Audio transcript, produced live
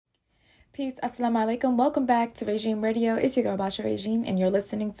Peace, assalamu alaikum. Welcome back to Regime Radio. It's your girl Basha Regine, and you're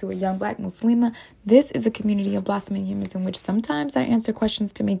listening to a young black Muslima. This is a community of blossoming humans in which sometimes I answer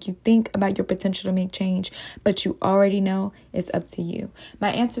questions to make you think about your potential to make change, but you already know it's up to you. My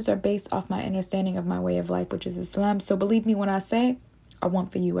answers are based off my understanding of my way of life, which is Islam. So believe me when I say I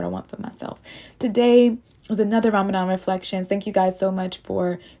want for you what I want for myself. Today is another Ramadan Reflections. Thank you guys so much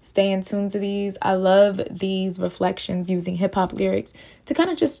for staying tuned to these. I love these reflections using hip-hop lyrics to kind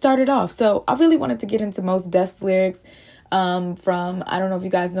of just start it off. So I really wanted to get into Mos Def's lyrics from, I don't know if you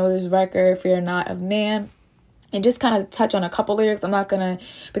guys know this record, Fear Not of Man, and just kind of touch on a couple lyrics. I'm not going to,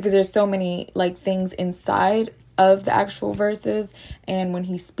 because there's so many things inside of the actual verses and when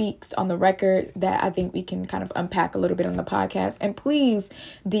he speaks on the record that I think we can kind of unpack a little bit on the podcast. And please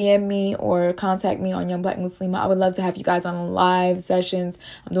DM me or contact me on Young Black Muslima. I would love to have you guys on live sessions.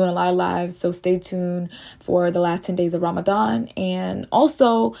 I'm doing a lot of lives, so stay tuned for the last 10 days of Ramadan. And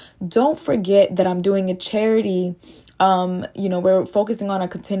also don't forget that I'm doing a charity. We're focusing on a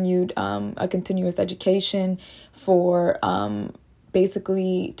continuous education for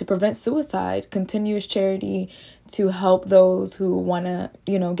basically to prevent suicide, continuous charity to help those who want to,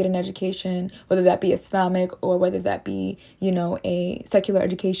 get an education, whether that be Islamic or whether that be, a secular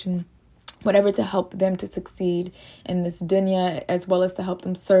education, whatever, to help them to succeed in this dunya, as well as to help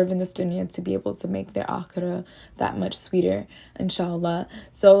them serve in this dunya to be able to make their akhirah that much sweeter, inshallah.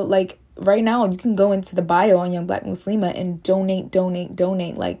 So right now, you can go into the bio on Young Black Muslima and donate.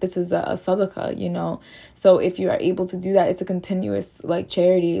 This is a sadaqah, So if you are able to do that, it's a continuous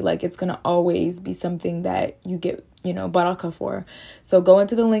charity. It's going to always be something that you get, barakah for. So go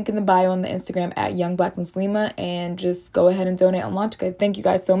into the link in the bio on the Instagram at Young Black Muslima and just go ahead and donate on launch. Thank you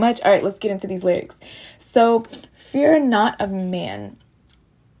guys so much. All right, let's get into these lyrics. So, fear not of man.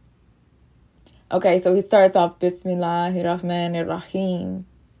 Okay, so he starts off, Bismillahir Rahmanir Rahim.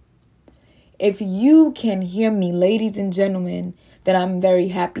 If you can hear me, ladies and gentlemen, then I'm very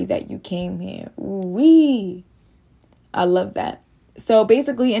happy that you came here. Ooh-wee. I love that. So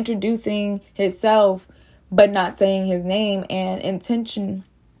basically introducing himself, but not saying his name, and intention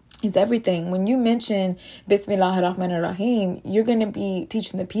is everything. When you mention Bismillahir Rahmanir Rahim, you're going to be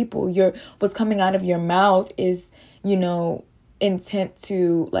teaching the people. What's coming out of your mouth is, intent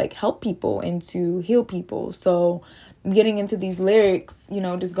to help people and to heal people. So getting into these lyrics,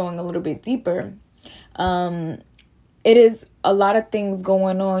 just going a little bit deeper. It is a lot of things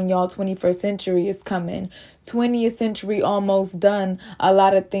going on, y'all. 21st century is coming. 20th century almost done. A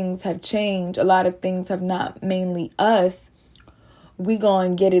lot of things have changed. A lot of things have not, mainly us. We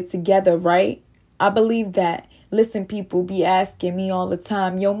gonna get it together, right? I believe that. Listen, people be asking me all the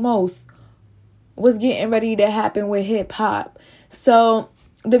time, yo, Mos, what's getting ready to happen with hip hop? So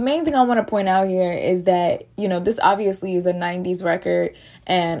the main thing I want to point out here is that, this obviously is a 90s record,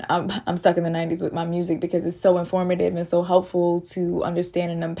 and I'm stuck in the 90s with my music because it's so informative and so helpful to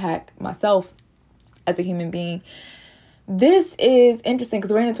understand and unpack myself as a human being. This is interesting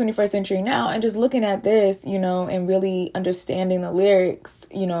because we're in the 21st century now, and just looking at this, and really understanding the lyrics,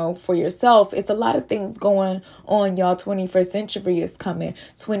 for yourself, it's a lot of things going on, y'all. 21st century is coming.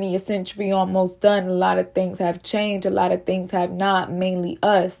 20th century almost done. A lot of things have changed. A lot of things have not, mainly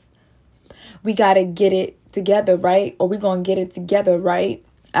us. We got to get it together, right? Or we going to get it together, right?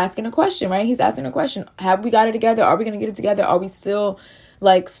 Asking a question, right? He's asking a question. Have we got it together? Are we going to get it together? Are we still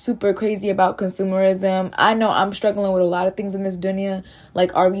super crazy about consumerism? I know I'm struggling with a lot of things in this dunya.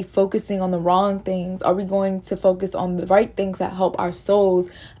 Are we focusing on the wrong things? Are we going to focus on the right things that help our souls?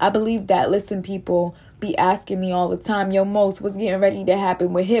 I believe that. Listen, people be asking me all the time, yo, Mos, what's getting ready to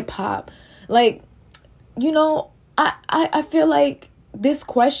happen with hip hop? I feel like this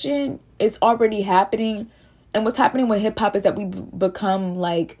question is already happening. And what's happening with hip hop is that we've become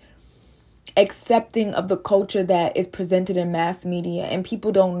accepting of the culture that is presented in mass media, and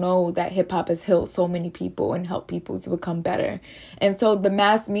people don't know that hip hop has healed so many people and helped people to become better. And so the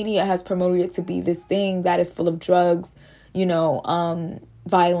mass media has promoted it to be this thing that is full of drugs,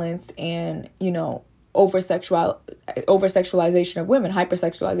 violence, and over-sexualization of women,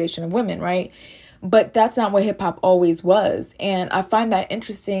 hypersexualization of women, right? But that's not what hip hop always was. And I find that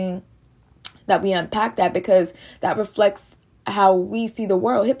interesting that we unpack that, because that reflects how we see the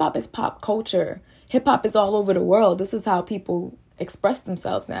world. Hip hop is pop culture. Hip hop is all over the world. This is how people express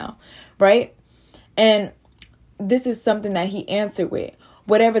themselves now, right? And this is something that he answered with.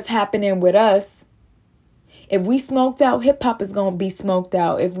 Whatever's happening with us, if we smoked out, hip hop is going to be smoked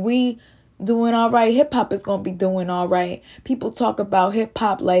out. If we doing all right, hip hop is going to be doing all right. People talk about hip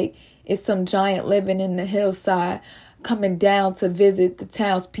hop like it's some giant living in the hillside, coming down to visit the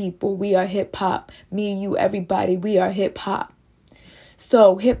townspeople. We are hip hop. Me, you, everybody, we are hip hop.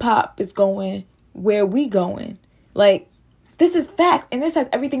 So hip hop is going where we going. Like, this is fact. And this has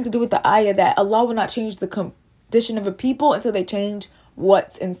everything to do with the ayah that Allah will not change the condition of a people until they change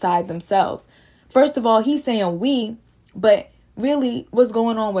what's inside themselves. First of all, he's saying we, but really what's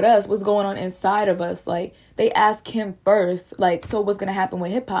going on with us, what's going on inside of us. Like, they asked him first, like, so what's going to happen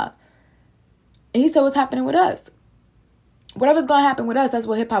with hip hop? And he said, what's happening with us? Whatever's going to happen with us, that's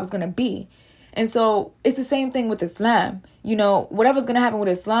what hip hop is going to be. And so it's the same thing with Islam. You know, whatever's going to happen with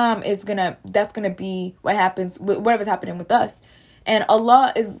Islam that's going to be what happens with whatever's happening with us. And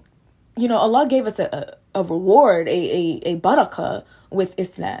Allah is, you know, Allah gave us a reward, a barakah with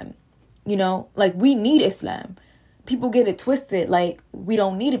Islam. You know, like, we need Islam. People get it twisted, like we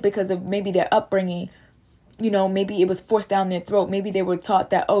don't need it because of maybe their upbringing. You know, maybe it was forced down their throat. Maybe they were taught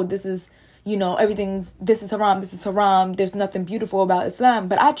that, oh, this is, you know, this is haram. There's nothing beautiful about Islam.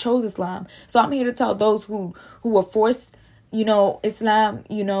 But I chose Islam. So I'm here to tell those who were forced, you know, Islam,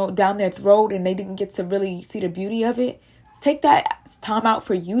 you know, down their throat and they didn't get to really see the beauty of it. Take that time out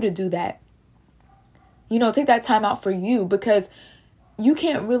for you to do that. You know, take that time out for you, because you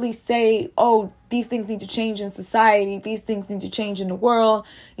can't really say, oh, these things need to change in society. These things need to change in the world.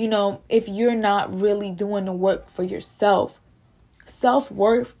 You know, if you're not really doing the work for yourself.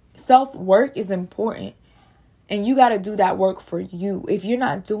 Self-work is important. And you got to do that work for you. If you're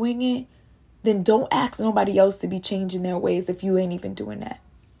not doing it, then don't ask nobody else to be changing their ways if you ain't even doing that.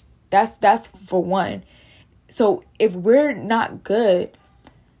 That's for one. So if we're not good,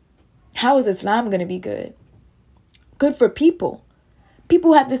 how is Islam going to be good? Good for people.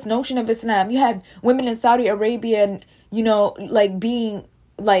 People have this notion of Islam. You have women in Saudi Arabia, you know, like being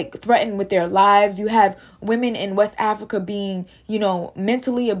like threatened with their lives. You have women in West Africa being, you know,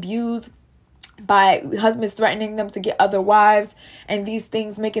 mentally abused by husbands threatening them to get other wives, and these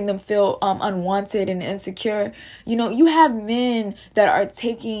things making them feel unwanted and insecure. You know, you have men that are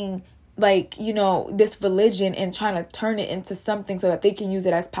taking, like, you know, this religion and trying to turn it into something so that they can use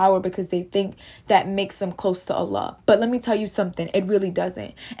it as power because they think that makes them close to Allah. But let me tell you something, it really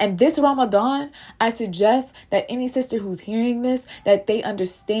doesn't. And this Ramadan, I suggest that any sister who's hearing this, that they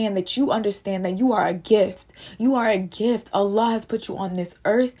understand that you are a gift. You are a gift. Allah has put you on this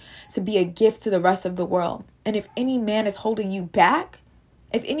earth to be a gift to the rest of the world. And if any man is holding you back,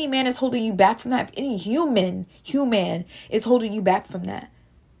 from that, if any human is holding you back from that,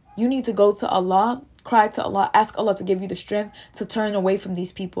 you need to go to Allah, cry to Allah, ask Allah to give you the strength to turn away from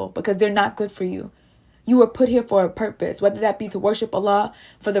these people, because they're not good for you. You were put here for a purpose, whether that be to worship Allah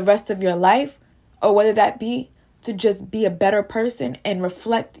for the rest of your life, or whether that be to just be a better person and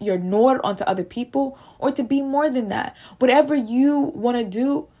reflect your nur onto other people, or to be more than that. Whatever you want to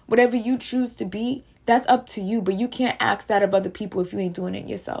do, whatever you choose to be, that's up to you. But you can't ask that of other people if you ain't doing it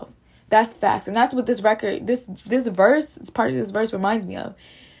yourself. That's facts. And that's what this verse, part of this verse reminds me of.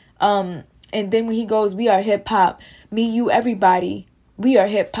 And then when he goes, we are hip hop, me, you, everybody, we are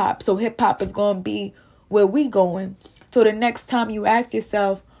hip hop. So hip hop is going to be where we going. So the next time you ask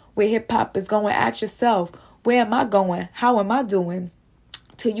yourself where hip hop is going, ask yourself, where am I going? How am I doing?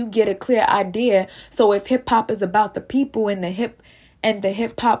 Till you get a clear idea. So if hip hop is about the people and the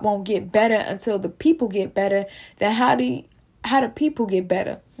hip hop won't get better until the people get better, then how do people get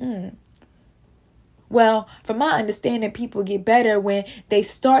better? Well, from my understanding, people get better when they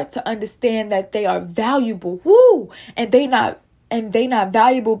start to understand that they are valuable. And they not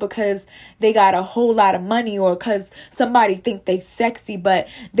valuable because they got a whole lot of money or because somebody think they sexy, but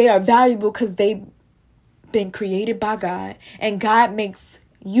they are valuable because they've been created by God and God makes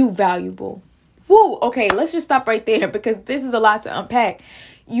you valuable. Okay, let's just stop right there because this is a lot to unpack.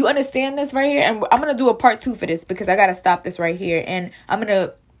 You understand this right here? And I'm going to do a part 2 for this because I got to stop this right here. And I'm going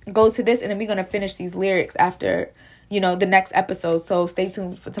to go to this and then we're going to finish these lyrics after, the next episode. So stay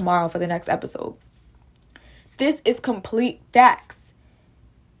tuned for tomorrow for the next episode. This is complete facts.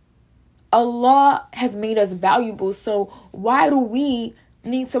 Allah has made us valuable. So why do we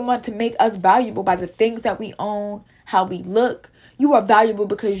need someone to make us valuable by the things that we own, how we look? You are valuable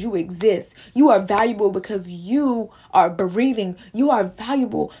because you exist. You are valuable because you are breathing. You are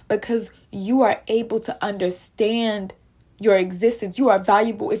valuable because you are able to understand your existence. You are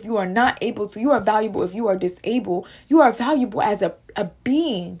valuable if you are not able to. You are valuable if you are disabled. You are valuable as a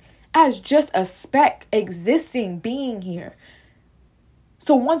being, as just a speck existing being here.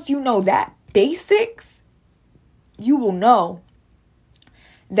 So once you know that basics, you will know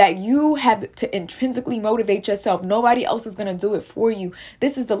that you have to intrinsically motivate yourself. Nobody else is going to do it for you.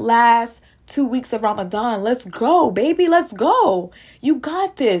 This is the last 2 weeks of Ramadan. Let's go, baby. Let's go. You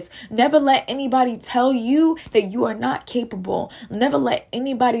got this. Never let anybody tell you that you are not capable. Never let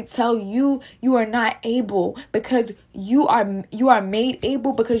anybody tell you you are not able, because you are made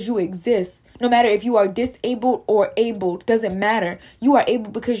able because you exist. No matter if you are disabled or able, doesn't matter. You are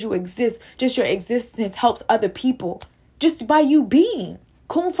able because you exist. Just your existence helps other people. Just by you being.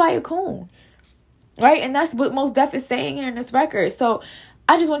 Kun fayakun. Right? And that's what Mos Def is saying here in this record. So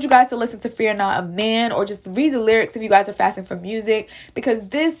I just want you guys to listen to Fear Not of Man, or just read the lyrics if you guys are fasting from music, because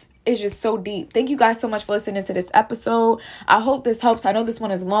this is just so deep. Thank you guys so much for listening to this episode. I hope this helps. I know this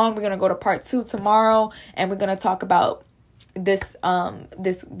one is long. We're going to go to part 2 tomorrow, and we're going to talk about these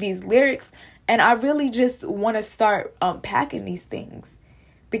lyrics. And I really just want to start unpacking these things,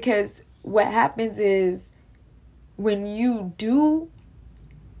 because what happens is when you do,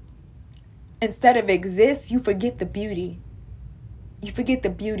 instead of exist, you forget the beauty. You forget the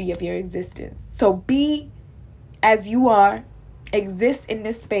beauty of your existence. So be as you are. Exist in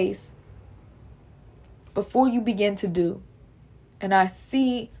this space before you begin to do. And I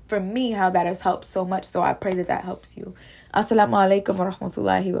see, for me, how that has helped so much. So I pray that that helps you. Assalamu alaikum wa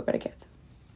rahmatullahi wa barakatuh.